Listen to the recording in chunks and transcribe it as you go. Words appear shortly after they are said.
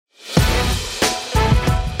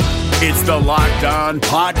It's the Locked On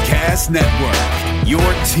Podcast Network, your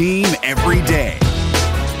team every day.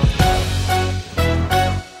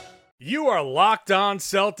 You are Locked On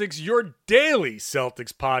Celtics, your daily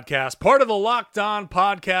Celtics podcast, part of the Locked On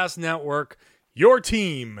Podcast Network, your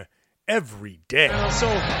team every day. I'm so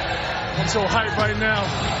hyped right now.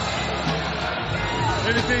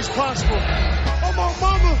 Anything's possible. Oh,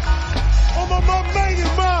 my mama made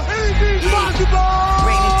it, ma. Anything's possible.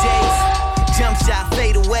 Raining days, jump shot,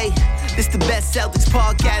 fade away. This the best Celtics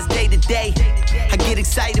podcast day to day. I get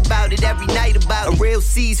excited about it every night about it. A real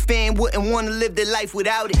C's fan wouldn't want to live their life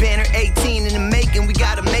without it. Banner 18 in the making, we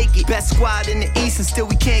gotta make it. Best squad in the East and still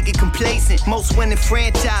we can't get complacent. Most winning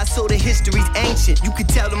franchise, so the history's ancient. You could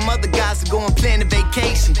tell them other guys to go and plan a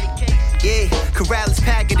vacation. Yeah, Karalis,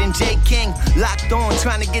 Packard, and J. King locked on,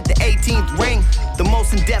 trying to get the 18th ring. The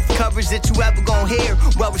most in-depth coverage that you ever gonna hear.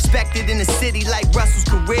 Well respected in the city like Russell's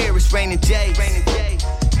career. It's Raining Jays.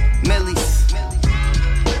 Millies.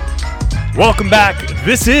 Welcome back.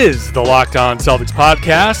 This is the Locked On Celtics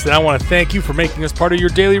podcast, and I want to thank you for making us part of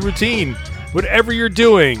your daily routine. Whatever you're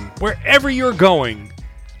doing, wherever you're going,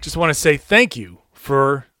 just want to say thank you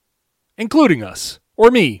for including us,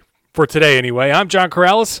 or me, for today anyway. I'm John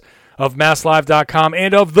Karalis of MassLIve.com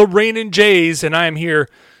and of the Raining Jays, and I am here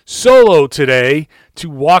solo today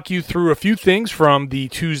to walk you through a few things from the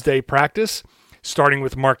Tuesday practice, starting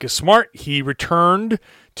with Marcus Smart. He returned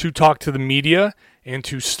to talk to the media and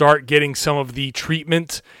to start getting some of the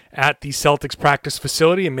treatment at the Celtics practice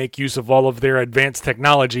facility and make use of all of their advanced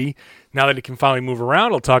technology now that he can finally move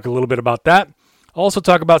around. I'll talk a little bit about that. I'll also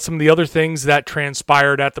talk about some of the other things that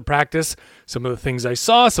transpired at the practice, some of the things I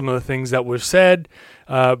saw, some of the things that were said.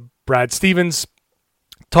 Brad Stevens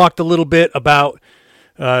talked a little bit about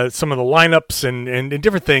some of the lineups and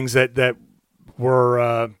different things that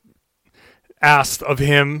were asked of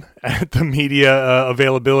him at the media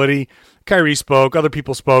availability. Kyrie spoke, other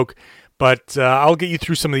people spoke, but I'll get you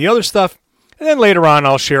through some of the other stuff. And then later on,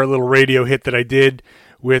 I'll share a little radio hit that I did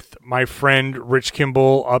with my friend Rich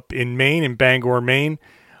Kimball up in Maine, in Bangor, Maine,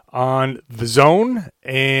 on The Zone.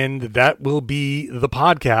 And that will be the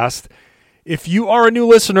podcast. If you are a new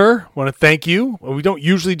listener, I want to thank you. We don't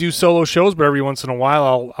usually do solo shows, but every once in a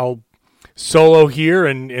while I'll solo here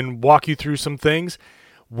and walk you through some things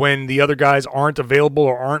when the other guys aren't available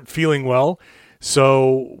or aren't feeling well.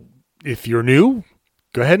 So if you're new,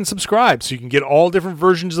 go ahead and subscribe so you can get all different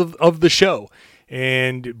versions of the show.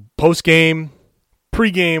 And post-game,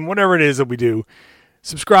 pre-game, whatever it is that we do,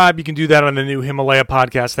 subscribe. You can do that on the new Himalaya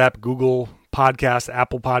podcast app, Google Podcast,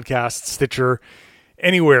 Apple Podcasts, Stitcher,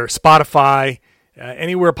 anywhere, Spotify,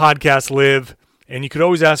 anywhere podcasts live. And you could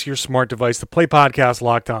always ask your smart device to play podcast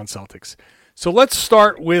Locked On Celtics. So let's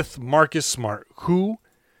start with Marcus Smart, who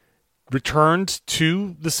returned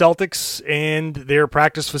to the Celtics and their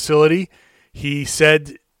practice facility. He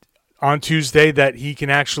said on Tuesday that he can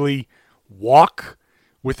actually walk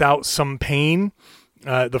without some pain.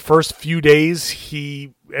 The first few days,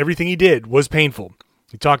 everything he did was painful.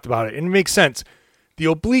 He talked about it, and it makes sense. The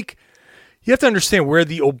oblique, you have to understand where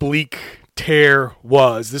the oblique tear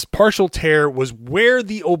was. This partial tear was where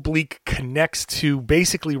the oblique connects to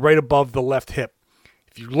basically right above the left hip.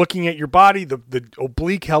 If you're looking at your body, the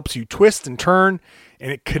oblique helps you twist and turn,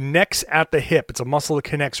 and it connects at the hip. It's a muscle that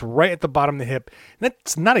connects right at the bottom of the hip. And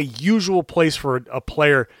that's not a usual place for a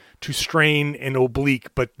player to strain an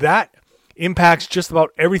oblique, but that impacts just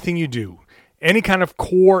about everything you do. Any kind of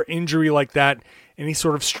core injury like that, any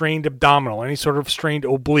sort of strained abdominal, any sort of strained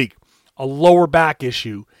oblique, a lower back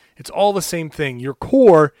issue, it's all the same thing. Your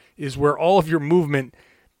core is where all of your movement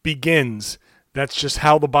begins. That's just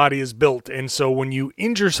how the body is built. And so when you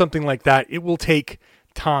injure something like that, it will take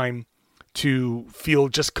time to feel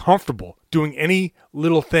just comfortable doing any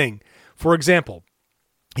little thing. For example,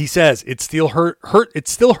 he says it still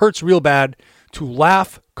hurts real bad to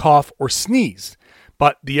laugh, cough, or sneeze.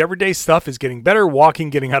 But the everyday stuff is getting better, walking,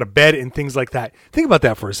 getting out of bed, and things like that. Think about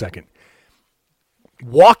that for a second.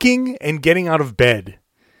 Walking and getting out of bed.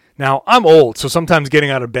 Now, I'm old, so sometimes getting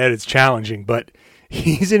out of bed is challenging, but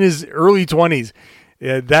he's in his early 20s.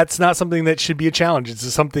 That's not something that should be a challenge. It's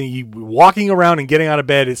something walking around and getting out of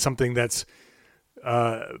bed is something that's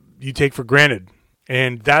you take for granted.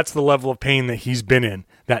 And that's the level of pain that he's been in.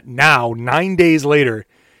 That now, 9 days later,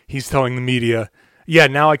 he's telling the media, yeah,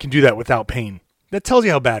 now I can do that without pain. That tells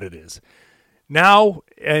you how bad it is. Now,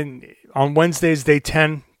 and on Wednesday's day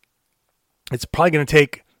 10, it's probably going to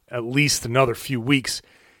take at least another few weeks.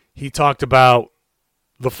 He talked about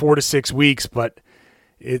the 4 to 6 weeks, but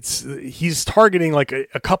he's targeting like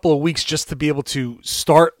a couple of weeks just to be able to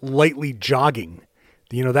start lightly jogging.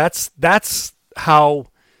 You know, that's how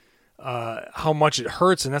how much it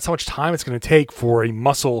hurts, and that's how much time it's going to take for a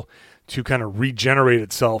muscle to kind of regenerate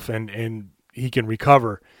itself and he can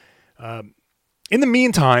recover. In the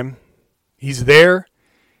meantime, he's there.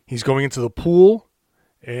 He's going into the pool,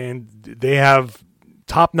 and they have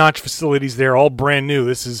top-notch facilities there, all brand new.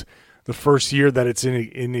 This is the first year that it's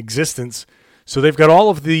in existence. So they've got all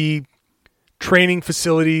of the training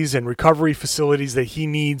facilities and recovery facilities that he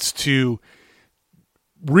needs to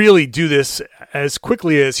really do this as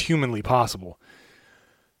quickly as humanly possible.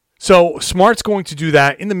 So Smart's going to do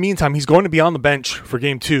that. In the meantime, he's going to be on the bench for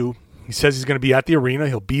Game 2. He says he's going to be at the arena.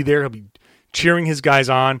 He'll be there. He'll be cheering his guys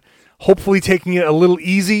on, hopefully taking it a little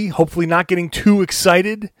easy, hopefully not getting too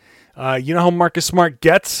excited. You know how Marcus Smart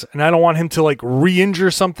gets, and I don't want him to like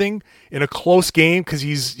re-injure something in a close game because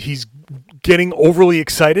he's getting overly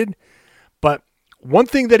excited. But one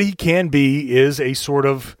thing that he can be is a sort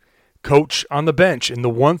of coach on the bench. And the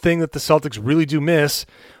one thing that the Celtics really do miss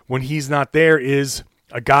when he's not there is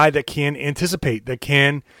a guy that can anticipate, that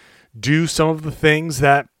can do some of the things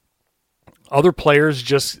that other players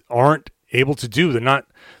just aren't able to do. They're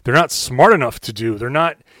not smart enough to do.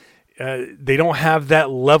 They don't have that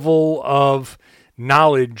level of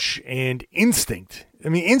knowledge and instinct. I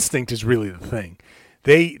mean, instinct is really the thing.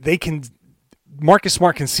 Marcus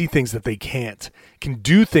Smart can see things that they can't, can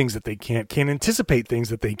do things that they can't, can anticipate things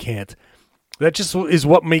that they can't. That just is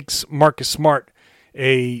what makes Marcus Smart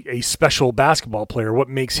a special basketball player, what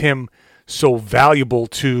makes him so valuable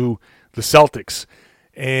to the Celtics.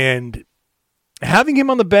 And having him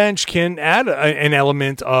on the bench can add an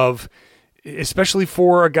element of, especially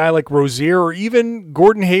for a guy like Rozier or even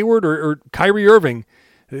Gordon Hayward or Kyrie Irving.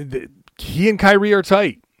 He and Kyrie are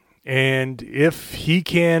tight. And if he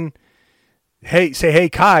can say, hey,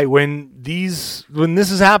 Kai, when this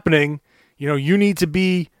is happening, you need to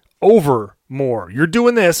be over more. You're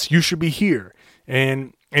doing this, you should be here.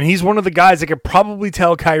 And he's one of the guys that could probably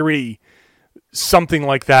tell Kyrie something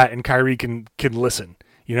like that, and Kyrie can listen.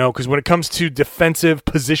 Because when it comes to defensive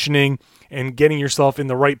positioning and getting yourself in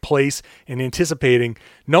the right place and anticipating,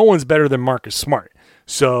 no one's better than Marcus Smart.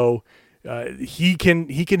 So he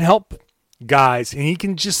can help guys, and he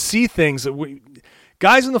can just see things that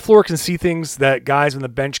guys on the floor can see things that guys on the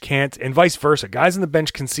bench can't, and vice versa. Guys on the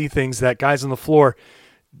bench can see things that guys on the floor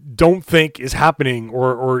don't think is happening,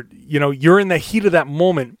 or you're in the heat of that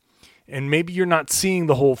moment, and maybe you're not seeing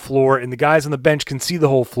the whole floor, and the guys on the bench can see the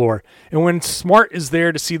whole floor. And when Smart is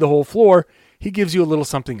there to see the whole floor, he gives you a little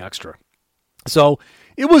something extra. So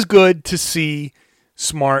it was good to see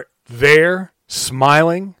Smart there,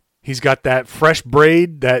 smiling. He's got that fresh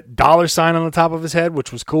braid, that $sign on the top of his head,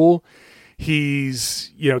 which was cool.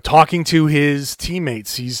 He's, talking to his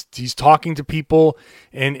teammates. He's talking to people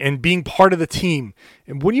and being part of the team.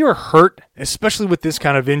 And when you're hurt, especially with this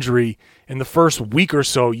kind of injury, in the first week or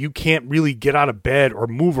so, you can't really get out of bed or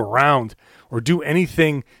move around or do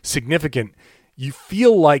anything significant. You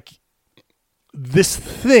feel like this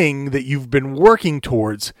thing that you've been working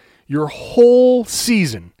towards your whole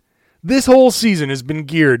season, this whole season has been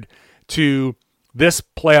geared to this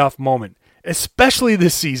playoff moment. Especially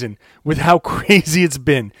this season with how crazy it's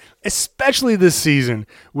been. Especially this season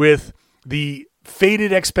with the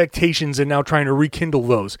faded expectations and now trying to rekindle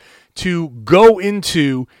those. To go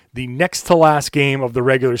into the next to last game of the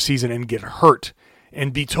regular season and get hurt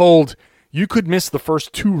and be told you could miss the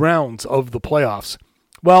first 2 rounds of the playoffs.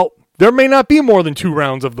 Well, there may not be more than 2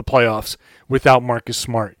 rounds of the playoffs without Marcus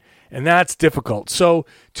Smart. And that's difficult. So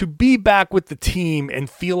to be back with the team and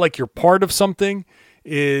feel like you're part of something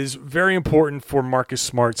is very important for Marcus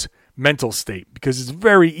Smart's mental state, because it's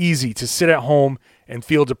very easy to sit at home and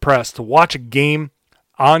feel depressed, to watch a game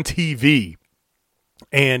on TV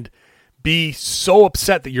and be so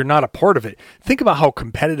upset that you're not a part of it. Think about how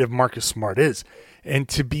competitive Marcus Smart is, and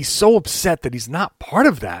to be so upset that he's not part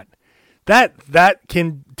of that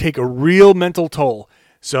can take a real mental toll.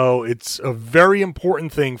 So it's a very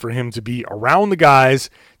important thing for him to be around the guys,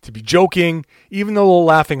 to be joking, even though the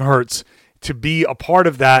laughing hurts, to be a part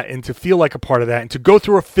of that and to feel like a part of that, and to go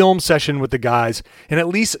through a film session with the guys and at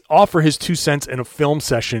least offer his 2 cents in a film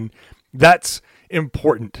session. That's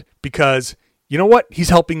important because you know what? He's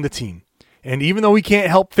helping the team. And even though he can't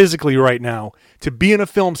help physically right now, to be in a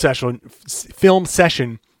film session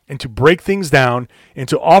and to break things down and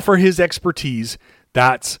to offer his expertise,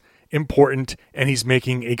 that's important, and he's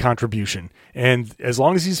making a contribution. And as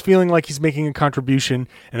long as he's feeling like he's making a contribution,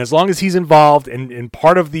 and as long as he's involved and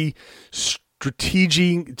part of the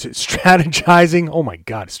strategizing, oh my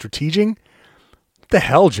God, strategizing? What the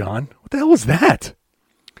hell, John? What the hell was that?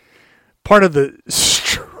 Part of the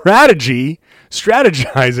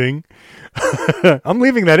strategizing. I'm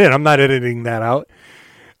leaving that in. I'm not editing that out.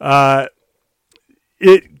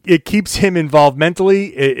 it keeps him involved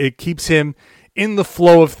mentally. It keeps him in the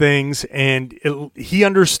flow of things, and he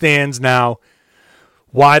understands now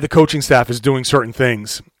why the coaching staff is doing certain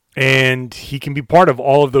things, and he can be part of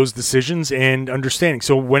all of those decisions and understanding.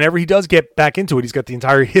 So whenever he does get back into it, he's got the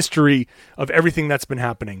entire history of everything that's been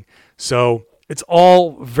happening. So it's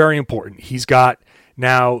all very important. He's got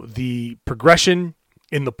now the progression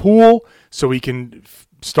in the pool, so he can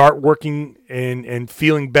start working and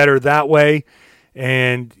feeling better that way,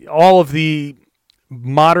 and all of the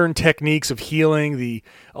modern techniques of healing, the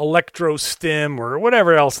electro stim or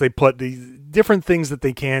whatever else they put, the different things that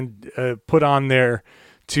they can put on there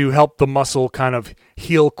to help the muscle kind of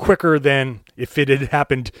heal quicker than if it had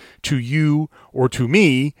happened to you or to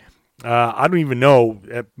me. I don't even know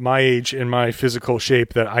at my age and my physical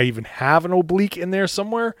shape that I even have an oblique in there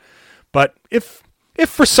somewhere. But if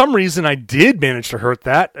for some reason I did manage to hurt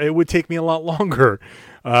that, it would take me a lot longer.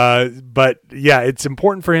 But yeah, it's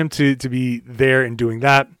important for him to be there and doing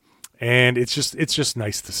that. And it's just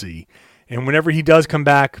nice to see. And whenever he does come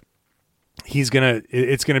back, it's going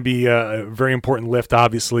to be a very important lift,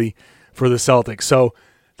 obviously, for the Celtics. So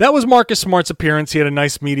that was Marcus Smart's appearance. He had a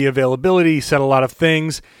nice media availability. He said a lot of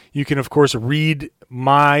things. You can, of course, read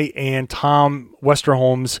my and Tom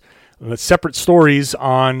Westerholm's separate stories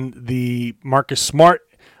on the Marcus Smart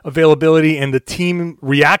availability and the team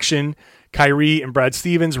reaction. Kyrie and Brad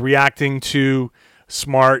Stevens reacting to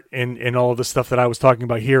Smart and all of the stuff that I was talking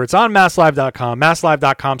about here. It's on MassLIve.com,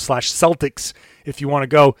 MassLIve.com/Celtics if you want to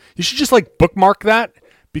go. You should just bookmark that,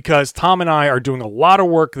 because Tom and I are doing a lot of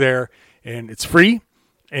work there, and it's free.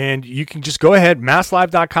 And you can just go ahead,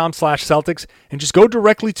 MassLIve.com/Celtics, and just go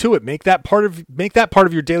directly to it. Make that part of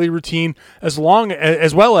your daily routine, as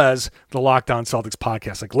well as the Locked On Celtics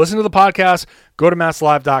podcast. Listen to the podcast, go to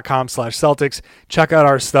MassLIve.com/Celtics, check out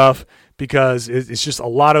our stuff, because it's just a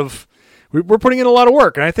lot of, we're putting in a lot of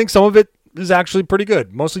work, and I think some of it is actually pretty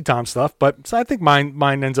good, mostly Tom's stuff, but I think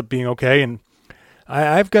mine ends up being okay, and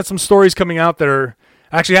I've got some stories coming out that are,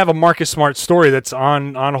 I actually have a Marcus Smart story that's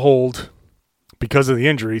on hold because of the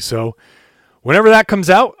injury, so whenever that comes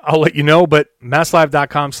out, I'll let you know, but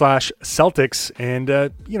MassLIve.com/Celtics, and,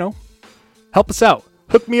 help us out.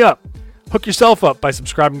 Hook me up. Hook yourself up by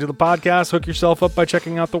subscribing to the podcast. Hook yourself up by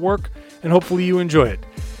checking out the work, and hopefully you enjoy it.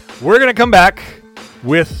 We're going to come back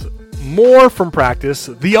with more from practice,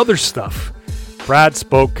 the other stuff. Brad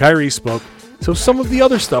spoke, Kyrie spoke. So some of the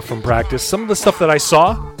other stuff from practice, some of the stuff that I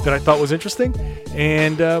saw that I thought was interesting,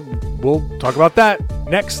 and we'll talk about that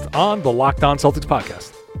next on the Locked On Celtics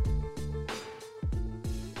podcast.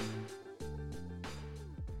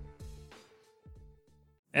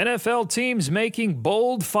 NFL teams making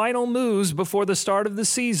bold final moves before the start of the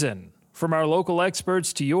season. From our local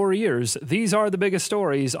experts to your ears, these are the biggest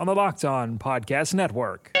stories on the Locked On Podcast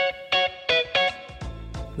Network.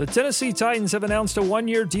 The Tennessee Titans have announced a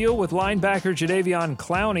one-year deal with linebacker Jadeveon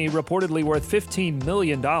Clowney, reportedly worth $15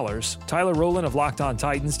 million. Tyler Rowland of Locked On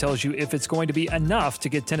Titans tells you if it's going to be enough to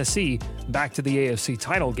get Tennessee back to the AFC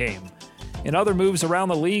title game. In other moves around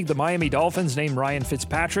the league, the Miami Dolphins named Ryan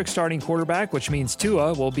Fitzpatrick starting quarterback, which means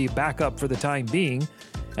Tua will be backup for the time being.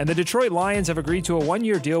 And the Detroit Lions have agreed to a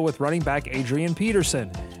one-year deal with running back Adrian Peterson.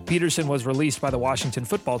 Peterson was released by the Washington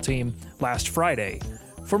football team last Friday.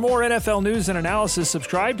 For more NFL news and analysis,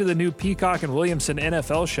 subscribe to the new Peacock and Williamson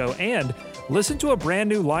NFL show and listen to a brand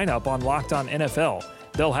new lineup on Locked On NFL.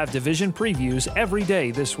 They'll have division previews every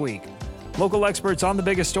day this week. Local experts on the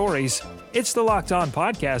biggest stories. It's the Locked On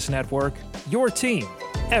Podcast Network, your team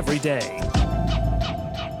every day.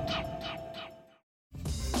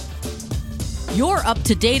 You're up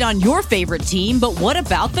to date on your favorite team, but what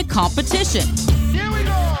about the competition? Here we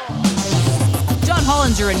go. John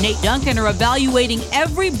Hollinger and Nate Duncan are evaluating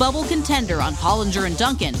every bubble contender on Hollinger and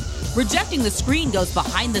Duncan. Rejecting the Screen goes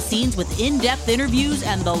behind the scenes with in-depth interviews,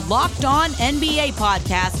 and the Locked On NBA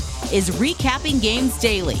podcast is recapping games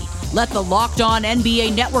daily. Let the Locked On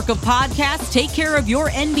NBA network of podcasts take care of your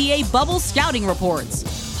NBA bubble scouting reports.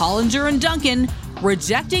 Hollinger and Duncan,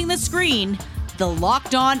 Rejecting the Screen, the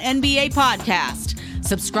Locked On NBA podcast.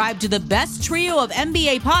 Subscribe to the best trio of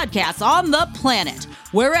NBA podcasts on the planet,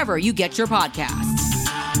 wherever you get your podcasts.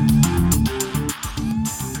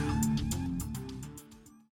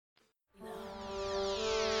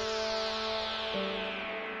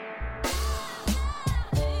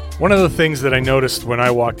 One of the things that I noticed when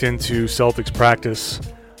I walked into Celtics practice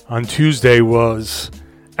on Tuesday was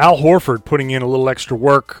Al Horford putting in a little extra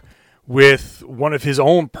work with one of his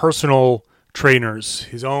own personal trainers,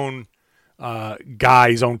 his own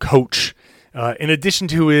guy, his own coach, in addition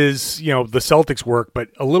to his, the Celtics work, but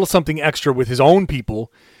a little something extra with his own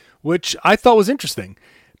people, which I thought was interesting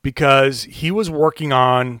because he was working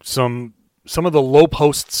on some of the low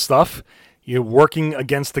post stuff, working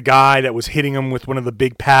against the guy that was hitting him with one of the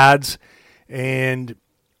big pads and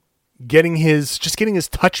getting his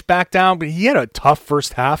touch back down. But he had a tough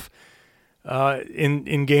first half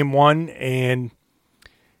in game one, and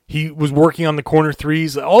he was working on the corner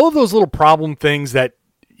threes, all of those little problem things that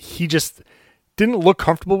he just didn't look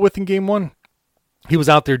comfortable with in game one. He was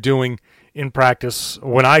out there doing in practice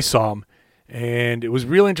when I saw him, and it was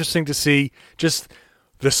real interesting to see just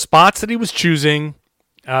the spots that he was choosing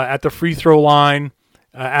at the free throw line,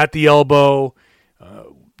 at the elbow,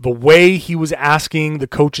 the way he was asking the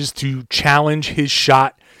coaches to challenge his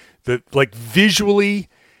shot. Visually,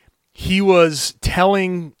 he was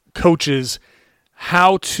telling coaches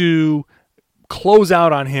how to close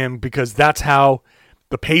out on him because that's how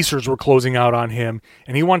the Pacers were closing out on him,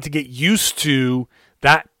 and he wanted to get used to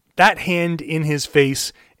that hand in his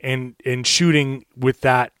face and shooting with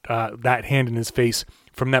that hand in his face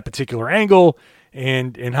from that particular angle,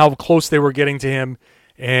 and how close they were getting to him.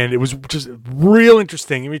 And it was just real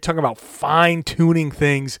interesting. You're talking about fine-tuning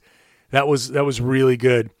things. That was really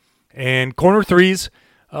good. And corner threes,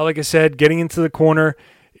 like I said, getting into the corner.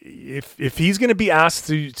 If he's going to be asked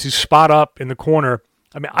to spot up in the corner,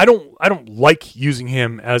 I mean, I don't like using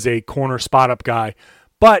him as a corner spot up guy,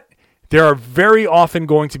 but there are very often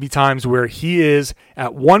going to be times where he is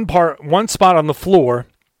at one spot on the floor,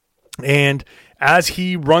 and as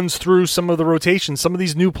he runs through some of the rotations, some of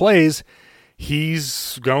these new plays,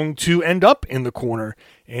 he's going to end up in the corner,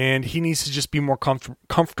 and he needs to just be more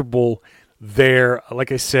comfortable there.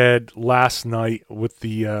 Like I said last night with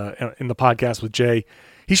the in the podcast with Jay,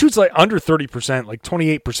 he shoots like under 30%, like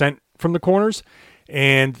 28% from the corners,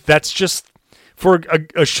 and that's just for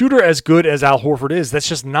a shooter as good as Al Horford is. That's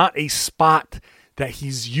just not a spot that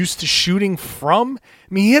he's used to shooting from.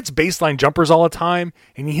 I mean, he hits baseline jumpers all the time,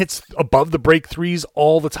 and he hits above the break threes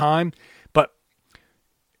all the time, but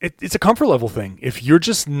it's a comfort level thing. If you're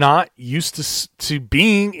just not used to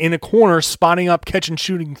being in a corner, spotting up, catching,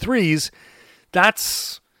 shooting threes,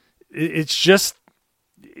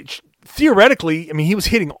 theoretically, I mean, he was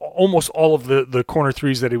hitting almost all of the corner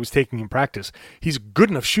threes that he was taking in practice. He's a good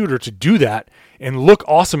enough shooter to do that and look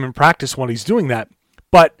awesome in practice when he's doing that.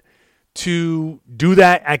 But to do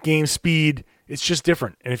that at game speed, it's just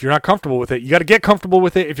different. And if you're not comfortable with it, you got to get comfortable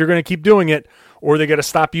with it if you're going to keep doing it, or they got to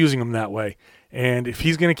stop using him that way. And if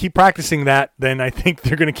he's going to keep practicing that, then I think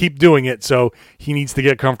they're going to keep doing it. So he needs to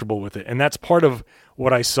get comfortable with it. And that's part of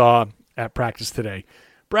what I saw at practice today.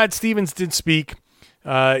 Brad Stevens did speak.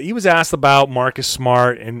 He was asked about Marcus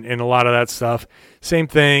Smart and a lot of that stuff. Same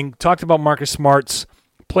thing. Talked about Marcus Smart's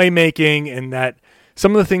playmaking and that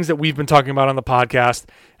some of the things that we've been talking about on the podcast.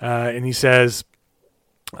 And he says,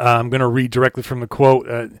 I'm going to read directly from the quote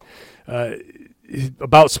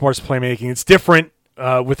about Smart's playmaking. It's different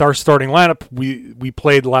with our starting lineup. We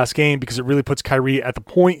played the last game because it really puts Kyrie at the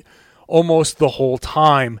point almost the whole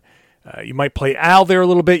time. You might play Al there a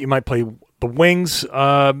little bit. You might play the wings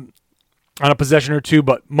on a possession or two,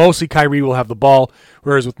 but mostly Kyrie will have the ball.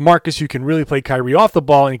 Whereas with Marcus, you can really play Kyrie off the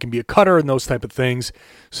ball, and he can be a cutter and those type of things,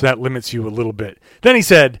 so that limits you a little bit. Then he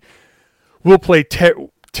said, we'll play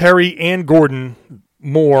Terry and Gordon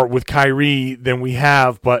more with Kyrie than we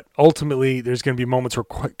have, but ultimately there's going to be moments where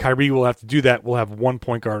Kyrie will have to do that. We'll have one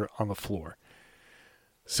point guard on the floor.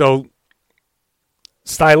 So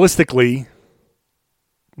stylistically,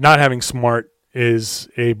 not having Smart is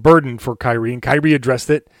a burden for Kyrie, and Kyrie addressed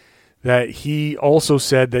it. That he also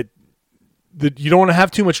said that you don't want to have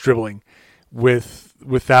too much dribbling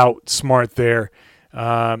without Smart there,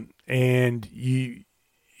 and he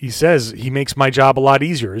says he makes my job a lot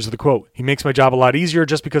easier. Is the quote? He makes my job a lot easier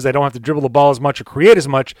just because I don't have to dribble the ball as much or create as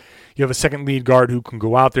much. You have a second lead guard who can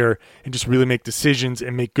go out there and just really make decisions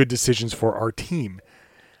and make good decisions for our team.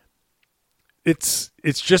 It's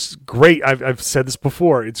just great. I've said this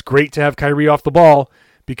before. It's great to have Kyrie off the ball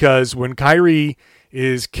because when Kyrie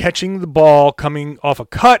is catching the ball coming off a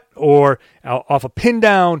cut or off a pin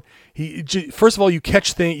down, first of all, you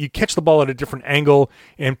catch the ball at a different angle,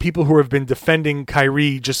 and people who have been defending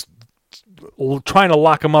Kyrie just trying to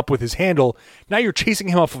lock him up with his handle, now you're chasing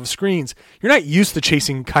him off of screens. You're not used to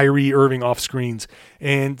chasing Kyrie Irving off screens,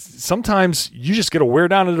 and sometimes you just get to wear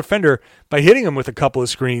down a defender by hitting him with a couple of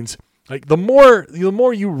screens. Like the more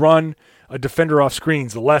you run a defender off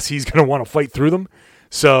screens, the less he's going to want to fight through them.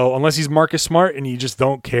 So unless he's Marcus Smart and you just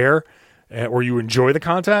don't care or you enjoy the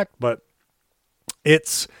contact, but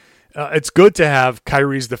it's good to have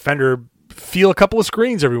Kyrie's defender feel a couple of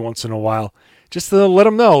screens every once in a while, just to let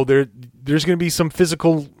him know there's going to be some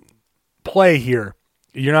physical play here.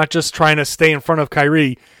 You're not just trying to stay in front of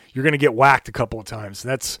Kyrie. you're going to get whacked a couple of times.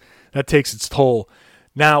 That takes its toll.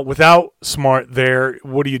 Now, without Smart there,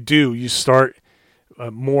 what do? You start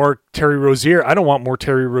more Terry Rozier. I don't want more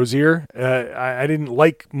Terry Rozier. I didn't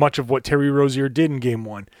like much of what Terry Rozier did in Game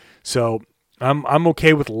 1. So I'm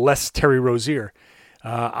okay with less Terry Rozier.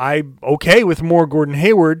 I'm okay with more Gordon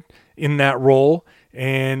Hayward in that role,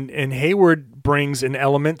 and Hayward brings an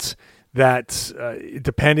element that,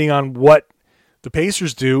 depending on what the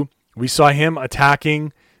Pacers do, we saw him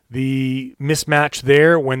attacking the mismatch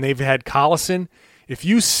there when they've had Collison. If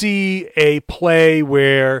you see a play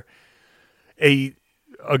where a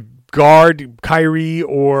guard, Kyrie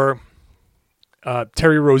or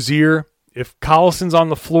Terry Rozier, if Collison's on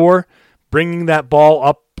the floor, bringing that ball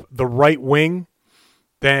up the right wing,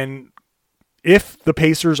 then if the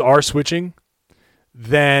Pacers are switching,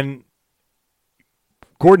 then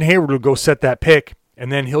Gordon Hayward will go set that pick,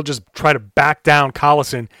 and then he'll just try to back down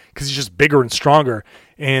Collison because he's just bigger and stronger.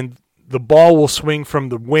 And the ball will swing from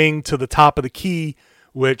the wing to the top of the key,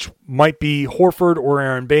 which might be Horford or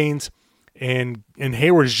Aaron Baines, and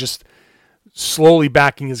Hayward is just slowly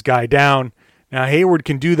backing his guy down. Now, Hayward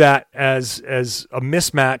can do that as a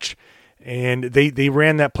mismatch, and they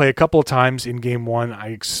ran that play a couple of times in Game 1. I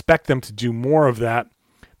expect them to do more of that,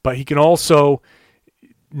 but he can also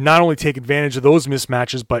not only take advantage of those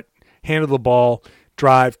mismatches, but handle the ball,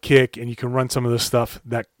 drive, kick, and you can run some of the stuff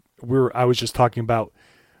that I was just talking about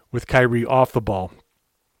with Kyrie off the ball.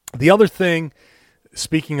 The other thing,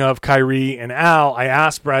 speaking of Kyrie and Al, I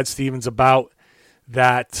asked Brad Stevens about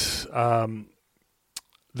that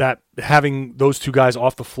that having those two guys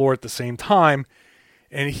off the floor at the same time,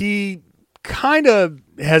 and he kind of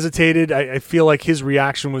hesitated. I feel like his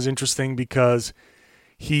reaction was interesting because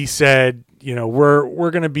he said,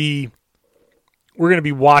 we're going to be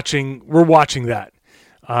watching. We're watching that,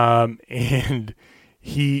 and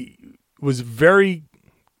he was very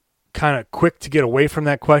kind of quick to get away from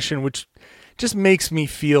that question, which just makes me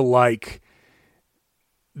feel like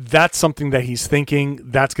that's something that he's thinking.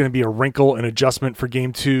 That's going to be a wrinkle, an adjustment for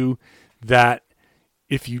Game 2, that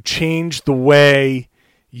if you change the way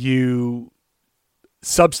you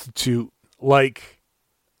substitute, like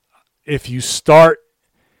if you start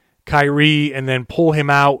Kyrie and then pull him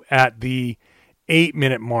out at the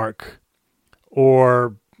 8-minute mark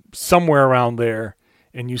or somewhere around there,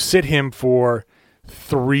 and you sit him for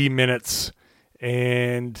 3 minutes,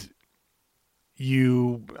 and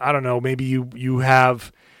maybe you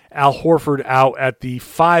have Al Horford out at the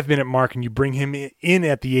 5-minute mark, and you bring him in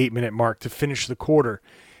at the 8-minute mark to finish the quarter,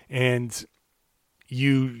 and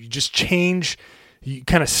you just change, you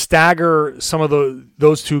kind of stagger some of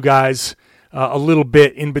those two guys a little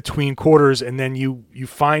bit in between quarters, and then you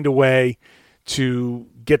find a way to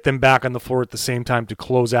get them back on the floor at the same time to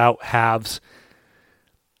close out halves.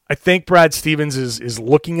 I think Brad Stevens is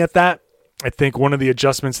looking at that. I think one of the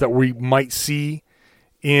adjustments that we might see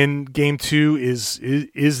in Game 2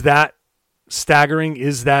 is that staggering,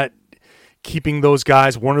 is that keeping those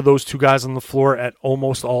guys, one of those two guys on the floor at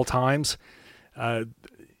almost all times. And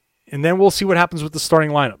then we'll see what happens with the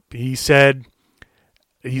starting lineup. He said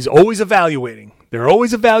he's always evaluating. They're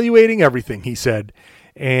always evaluating everything, he said.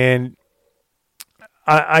 And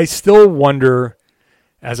I still wonder,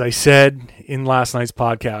 as I said in last night's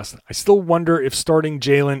podcast, I still wonder if starting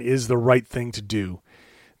Jalen is the right thing to do.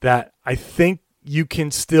 That I think you can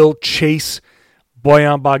still chase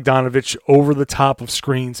Bojan Bogdanovic over the top of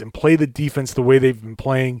screens and play the defense the way they've been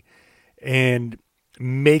playing and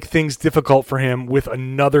make things difficult for him with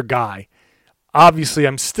another guy. Obviously,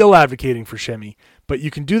 I'm still advocating for Shemi, but you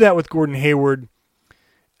can do that with Gordon Hayward.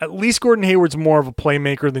 At least Gordon Hayward's more of a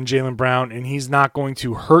playmaker than Jaylen Brown, and he's not going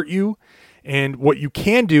to hurt you. And what you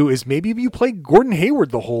can do is maybe you play Gordon Hayward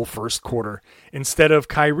the whole first quarter instead of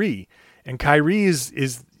Kyrie. And Kyrie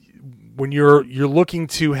is when you're looking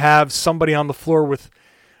to have somebody on the floor with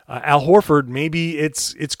Al Horford, maybe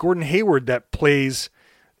it's Gordon Hayward that plays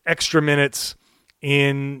extra minutes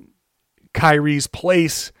in Kyrie's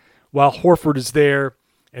place while Horford is there,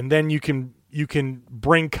 and then you can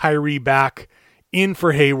bring Kyrie back in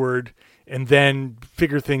for Hayward and then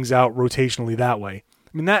figure things out rotationally that way.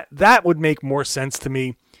 I mean, that would make more sense to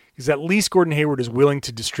me, because at least Gordon Hayward is willing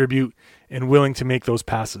to distribute and willing to make those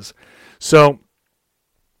passes. So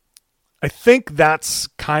I think that's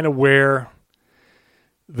kind of where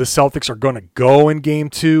the Celtics are going to go in Game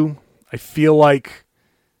 2. I feel like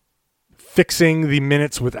fixing the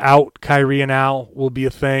minutes without Kyrie and Al will be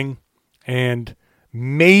a thing, and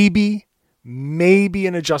maybe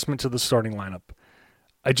an adjustment to the starting lineup.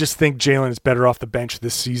 I just think Jalen is better off the bench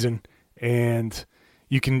this season, and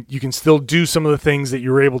you can still do some of the things that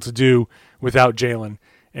you were able to do without Jalen.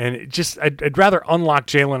 And I'd rather unlock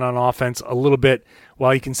Jalen on offense a little bit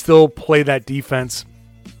while he can still play that defense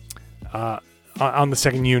on the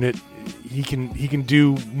second unit. He can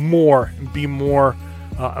do more and be more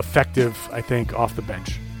effective, I think, off the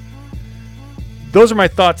bench. Those are my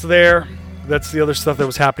thoughts there. That's the other stuff that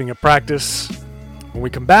was happening at practice. When we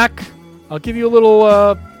come back, I'll give you a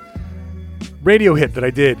little radio hit that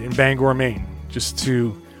I did in Bangor, Maine, just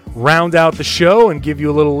to round out the show and give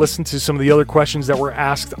you a little listen to some of the other questions that were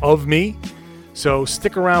asked of me. So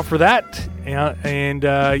stick around for that. And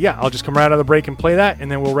I'll just come right out of the break and play that,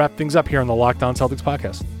 and then we'll wrap things up here on the Locked On Celtics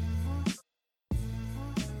podcast.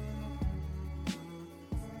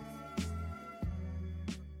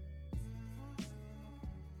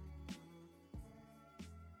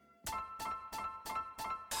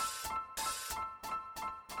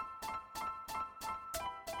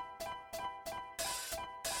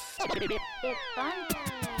 It's fun.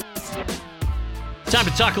 Time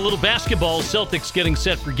to talk a little basketball. Celtics getting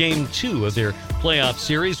set for Game 2 of their playoff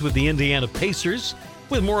series with the Indiana Pacers.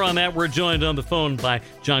 With more on that, we're joined on the phone by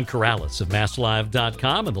John Karalis of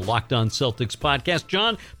MassLIve.com and the Locked On Celtics podcast.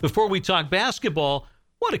 John, before we talk basketball,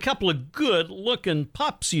 what a couple of good-looking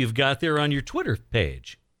pups you've got there on your Twitter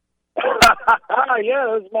page. Yeah,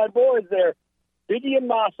 those are my boys there, Biggie and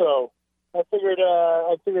Masso. I figured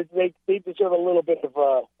they deserve a little bit of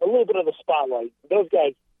the spotlight. Those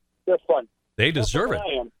guys, they're fun. They deserve it.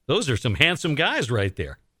 Those are some handsome guys right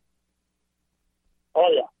there. Oh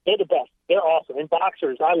yeah, they're the best. They're awesome. And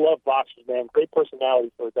boxers, I love boxers, man. Great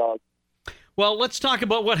personality for a dog. Well, let's talk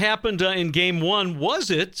about what happened in Game 1. Was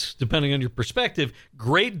it, depending on your perspective,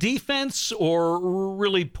 great defense or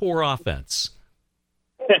really poor offense?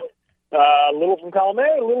 A little from column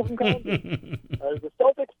A, a little from column B. The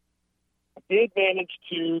Celtics did manage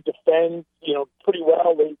to defend, pretty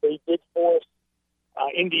well. They did force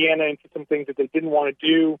Indiana into some things that they didn't want to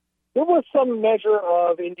do. There was some measure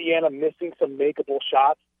of Indiana missing some makeable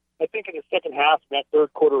shots. I think in the second half, in that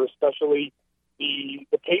third quarter especially, the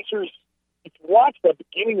Pacers, if you watch the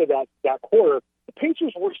beginning of that quarter, the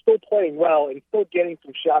Pacers were still playing well and still getting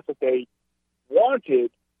some shots that they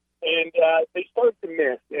wanted, and they started to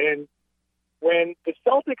miss. And when the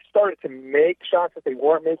Celtics started to make shots that they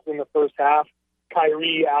weren't making in the first half,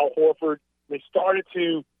 Kyrie, Al Horford, they started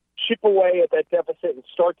to chip away at that deficit and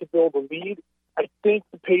start to build a lead. I think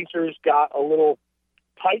the Pacers got a little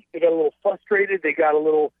tight. They got a little frustrated. They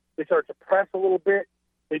started to press a little bit.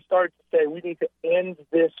 They started to say, we need to end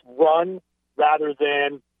this run rather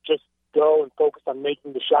than just go and focus on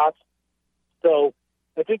making the shots. So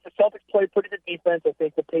I think the Celtics played pretty good defense. I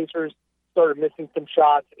think the Pacers started missing some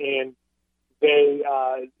shots, and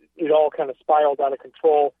it all kind of spiraled out of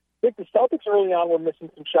control. I think the Celtics early on were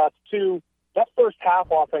missing some shots too. That first half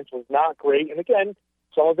offense was not great, and again,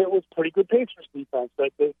 some of it was pretty good Pacers defense.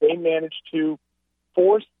 But they managed to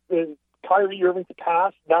force Kyrie Irving to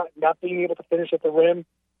pass, not being able to finish at the rim.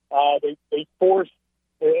 They forced,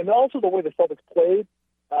 and also the way the Celtics played,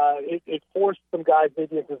 it forced some guys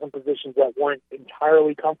maybe into some positions that weren't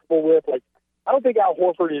entirely comfortable with. Like, I don't think Al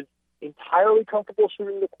Horford is entirely comfortable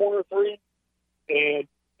shooting the corner three. And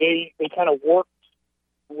they kind of worked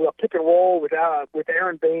a pick and roll with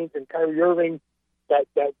Aaron Baines and Kyrie Irving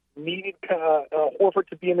that needed Horford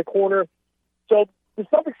to be in the corner. So the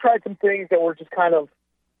Celtics tried some things that were just kind of,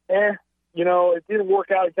 it didn't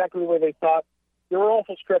work out exactly the way they thought. There were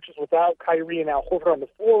also stretches without Kyrie and Al Horford on the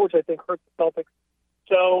floor, which I think hurt the Celtics.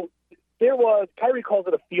 So Kyrie calls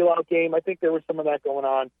it a feel-out game. I think there was some of that going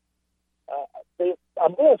on.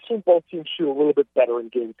 I'm going to assume both teams shoot a little bit better in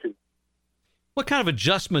Game 2. What kind of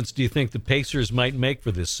adjustments do you think the Pacers might make for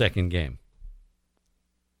this second game?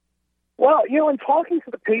 Well, in talking to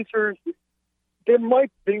the Pacers, they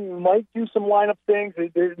might do some lineup things.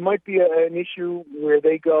 There might be an issue where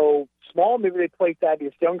they go small. Maybe they play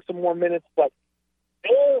Thaddeus Young some more minutes, but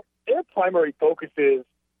their primary focus is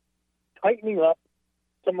tightening up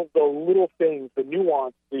some of the little things, the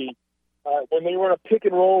nuance. When they run a pick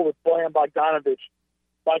and roll with Bojan Bogdanovic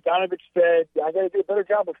said, I got to do a better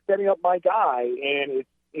job of setting up my guy. And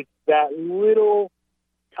it's that little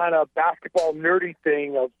kind of basketball nerdy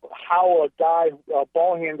thing of how a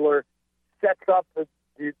ball handler sets up the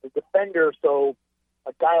defender so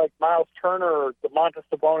a guy like Miles Turner or Domantas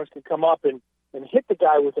Sabonis can come up and hit the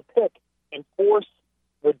guy with a pick and force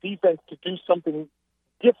the defense to do something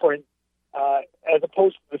different, as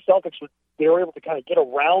opposed to the Celtics. They were able to kind of get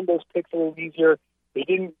around those picks a little easier. They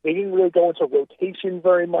didn't really go into rotation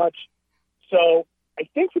very much. So I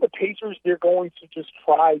think for the Pacers, they're going to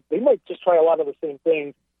they might just try a lot of the same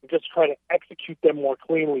things and just try to execute them more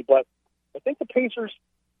cleanly. But I think the Pacers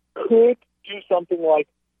could do something like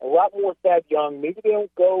a lot more Thad Young. Maybe they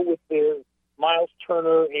don't go with their Miles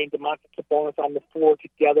Turner and DeMontis Sabonis on the floor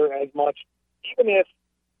together as much. Even if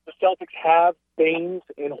the Celtics have Baines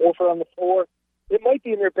and Horford on the floor, it might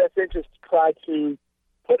be in their best interest to try to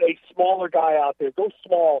put a smaller guy out there, go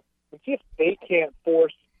small, and see if they can't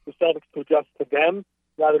force the Celtics to adjust to them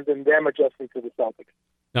rather than them adjusting to the Celtics.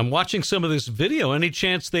 I'm watching some of this video. Any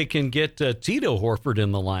chance they can get Tito Horford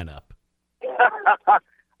in the lineup?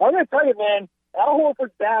 I'm going to tell you, man, Al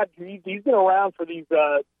Horford's bad. He's been around for the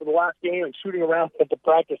last game and shooting around at the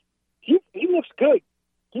practice. He looks good.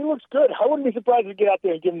 He looks good. I wouldn't be surprised to get out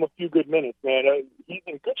there and give him a few good minutes, man. He's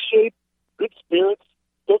in good shape, good spirits,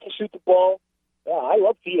 still can shoot the ball. Yeah, I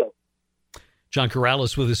love Tito. John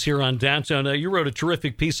Karalis with us here on Downtown. You wrote a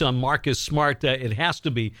terrific piece on Marcus Smart. It has to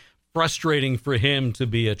be frustrating for him to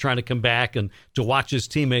be trying to come back and to watch his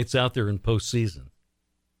teammates out there in postseason.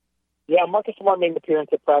 Yeah, Marcus Smart made an appearance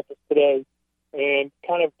at practice today and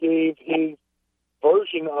kind of gave his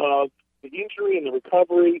version of the injury and the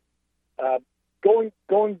recovery.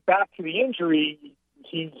 Going back to the injury,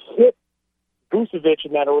 he hit Vucevic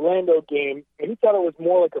in that Orlando game, and he thought it was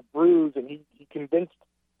more like a bruise, and he convinced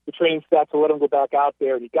the training staff to let him go back out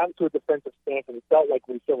there, and he got into a defensive stance, and he felt like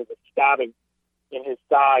what he said was a stabbing in his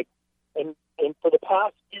side. And for the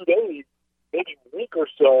past few days, maybe a week or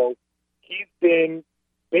so, he's been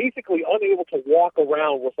basically unable to walk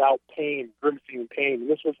around without pain, grimacing in pain. And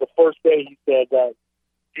this was the first day he said that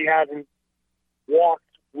he hasn't walked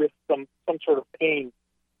with some sort of pain,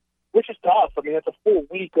 which is tough. I mean, that's a full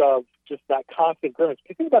week of just that constant grimace.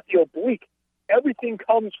 If you think about the oblique, everything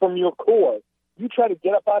comes from your core. You try to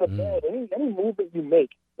get up out of bed, any movement you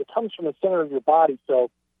make, it comes from the center of your body. So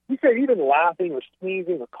he said even laughing or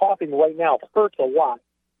sneezing or coughing right now hurts a lot.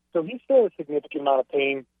 So he's still in a significant amount of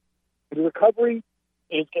pain. The recovery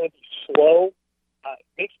is going to be slow. It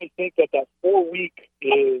makes me think that 4-week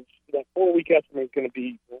estimate is going to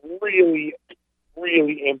be really,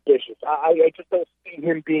 really ambitious. I just don't see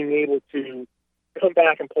him being able to come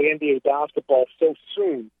back and play NBA basketball so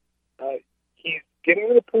soon. He's getting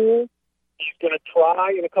in the pool. He's going to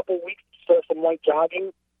try in a couple of weeks to start some light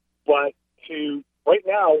jogging, but right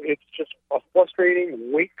now it's just a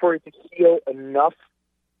frustrating wait for it to heal enough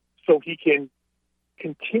so he can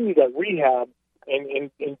continue that rehab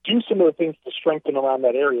and do some of the things to strengthen around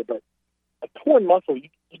that area. But a torn muscle, you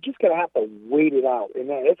just got to have to wait it out, and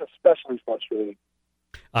that is especially frustrating.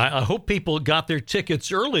 I hope people got their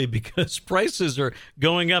tickets early because prices are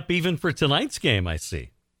going up even for tonight's game, I see.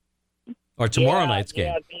 Or tomorrow night's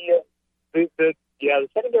game. Yeah, the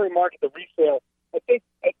secondary market, the resale. I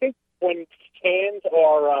think when fans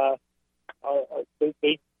are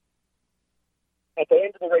they at the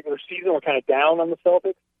end of the regular season are kind of down on the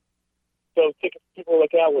Celtics. So people are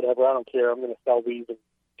like, whatever, I don't care. I'm going to sell these and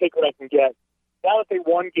take what I can get. Now that they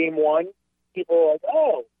won game one, people are like,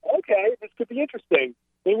 oh, okay, this could be interesting.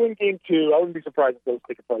 They win game two. I wouldn't be surprised if those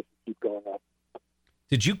ticket prices keep going up.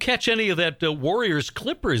 Did you catch any of that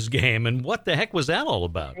Warriors-Clippers game, and what the heck was that all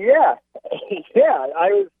about? Yeah.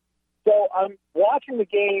 I'm watching the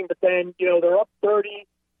game, but then, they're up 30,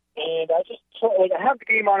 and I have the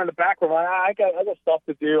game on in the background. I got stuff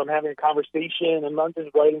to do. I'm having a conversation, and I'm just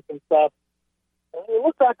writing some stuff. And you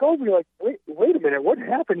look back over, you're like, wait a minute, what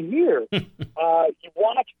happened here? You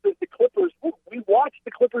watch the Clippers. We watched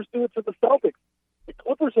the Clippers do it to the Celtics. The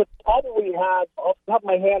Clippers have probably had, off the top of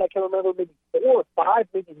my head, I can remember maybe 4 or 5,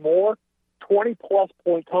 maybe more, 20-plus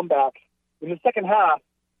point comebacks in the second half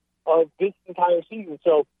of this entire season.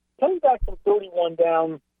 So coming back from 31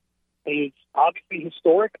 down is obviously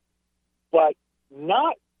historic, but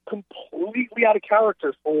not completely out of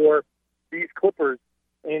character for these Clippers.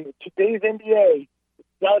 In today's NBA, it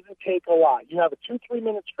doesn't take a lot. You have a 2-3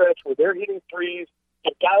 minute stretch where they're hitting threes.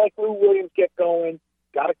 A guy like Lou Williams get going.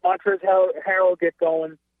 Got a Montrezl Harrell get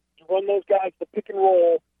going. You run those guys to pick and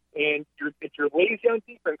roll, and if you're lazy on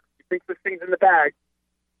defense, you think this thing's in the bag.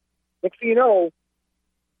 Next thing you know,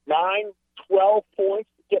 9, 12 points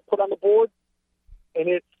get put on the board, and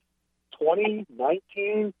it's 20,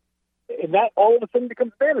 19, and that all of a sudden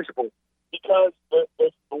becomes manageable because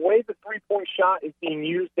the way the three-point shot is being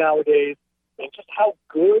used nowadays and just how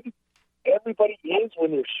good everybody is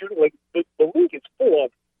when they're shooting. Like, the league is full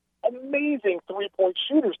of amazing three-point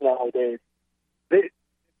shooters nowadays. They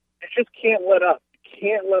just can't let up.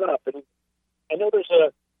 Can't let up. And I know there's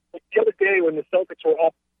the other day when the Celtics were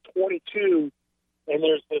up 22, and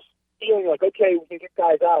there's this feeling like, okay, we can get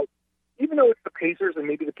guys out. Even though it's the Pacers, and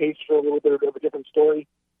maybe the Pacers are a little bit of a different story,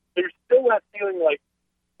 there's still that feeling like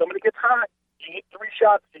somebody gets hot, you hit 3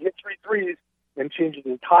 shots, you hit 3 threes, and changes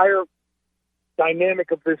the entire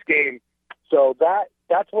dynamic of this game. So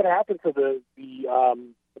that's what happened to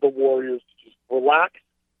the the Warriors to just relax,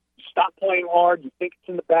 stop playing hard. You think it's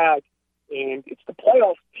in the bag, and it's the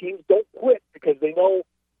playoffs. Teams don't quit because they know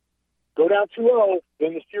go down 2-0,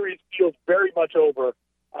 then the series feels very much over.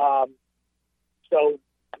 So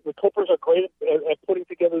the Clippers are great at putting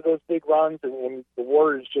together those big runs, and the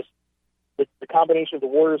Warriors just the combination of the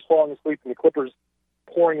Warriors falling asleep and the Clippers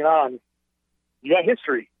pouring it on. You got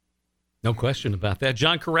history. No question about that.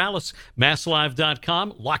 John Karalis,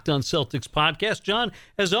 MassLIve.com, Locked On Celtics podcast. John,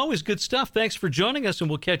 as always, good stuff. Thanks for joining us, and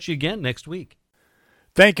we'll catch you again next week.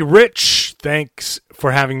 Thank you, Rich. Thanks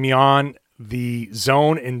for having me on the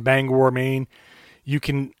Zone in Bangor, Maine. You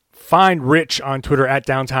can find Rich on Twitter at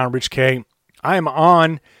DowntownRichK. I am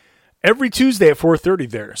on every Tuesday at 4:30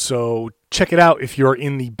 there, so check it out if you're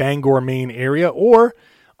in the Bangor, Maine area, or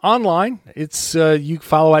online. It's you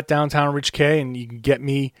follow at Downtown Rich K, and you can get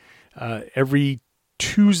me every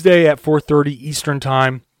Tuesday at 4:30 Eastern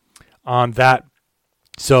Time on that.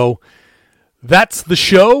 So that's the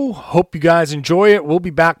show. Hope you guys enjoy it. We'll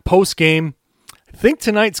be back post-game. I think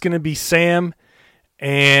tonight's going to be Sam,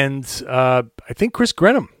 and I think Chris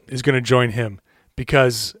Grenham is going to join him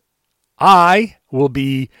because I will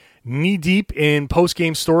be knee-deep in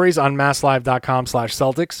post-game stories on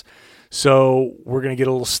MassLive.com/Celtics. So we're going to get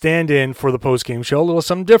a little stand-in for the post-game show, a little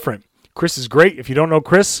something different. Chris is great. If you don't know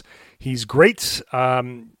Chris, he's great.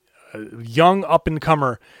 Young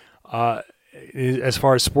up-and-comer as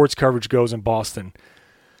far as sports coverage goes in Boston.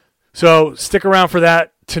 So stick around for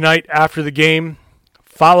that tonight after the game.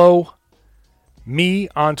 Follow me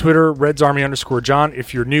on Twitter, RedsArmy_John,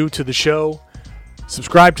 if you're new to the show.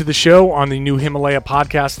 Subscribe to the show on the new Himalaya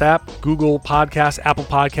podcast app, Google Podcasts, Apple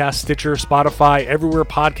Podcasts, Stitcher, Spotify, everywhere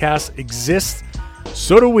podcasts exist.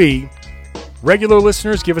 So do we. Regular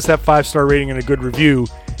listeners, give us that 5-star rating and a good review.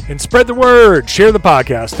 And spread the word. Share the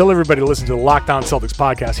podcast. Tell everybody to listen to the Locked On Celtics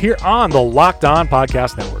podcast here on the Locked On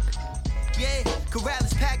Podcast Network. Yeah,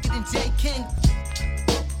 Karalis, Packard, and J. King.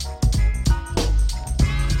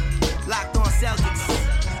 Locked On Celtics.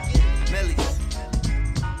 Millies.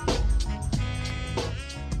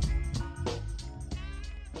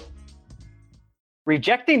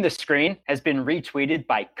 Rejecting the Screen has been retweeted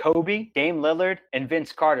by Kobe, Dame Lillard, and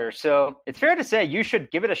Vince Carter, so it's fair to say you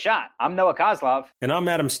should give it a shot. I'm Noah Kozlov. And I'm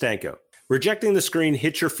Adam Stanko. Rejecting the Screen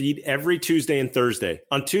hits your feed every Tuesday and Thursday.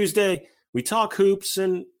 On Tuesday, we talk hoops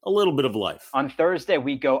and a little bit of life. On Thursday,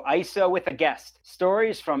 we go ISO with a guest.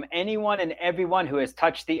 Stories from anyone and everyone who has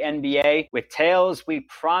touched the NBA with tales we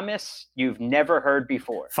promise you've never heard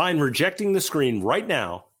before. Find Rejecting the Screen right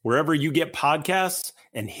now, wherever you get podcasts,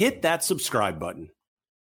 and hit that subscribe button.